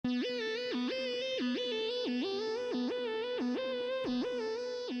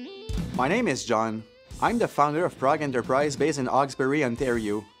My name is John. I'm the founder of PROG Enterprise based in Hawkesbury,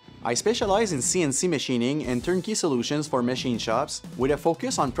 Ontario. I specialize in CNC machining and turnkey solutions for machine shops with a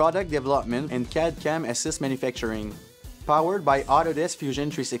focus on product development and CAD/CAM assist manufacturing, powered by Autodesk Fusion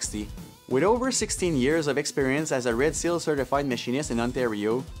 360. With over 16 years of experience as a Red Seal certified machinist in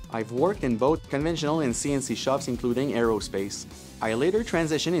Ontario, I've worked in both conventional and CNC shops including aerospace. I later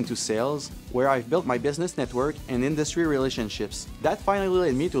transitioned into sales, where I've built my business network and industry relationships. That finally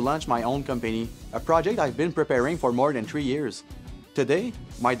led me to launch my own company, a project I've been preparing for more than 3 years. Today,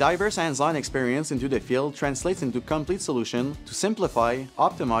 my diverse hands-on experience into the field translates into complete solution to simplify,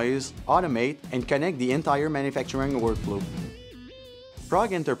 optimize, automate, and connect the entire manufacturing workflow.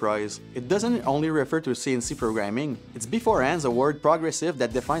 PROG Enterprise, it doesn't only refer to CNC programming, it's beforehand a word progressive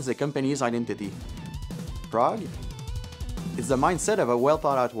that defines the company's identity. PROG? It's the mindset of a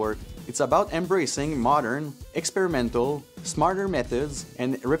well-thought-out work. It's about embracing modern, experimental, smarter methods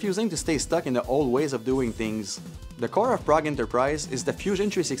and refusing to stay stuck in the old ways of doing things. The core of PROG Enterprise is the Fusion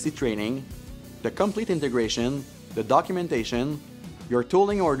 360 training, the complete integration, the documentation, your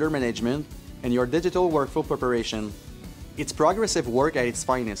tooling order management, and your digital workflow preparation. It's progressive work at its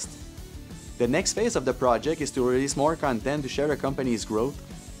finest. The next phase of the project is to release more content to share the company's growth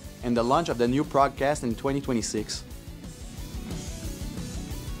and the launch of the new PROGcast in 2026.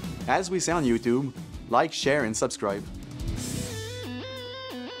 As we say on YouTube, like, share, and subscribe.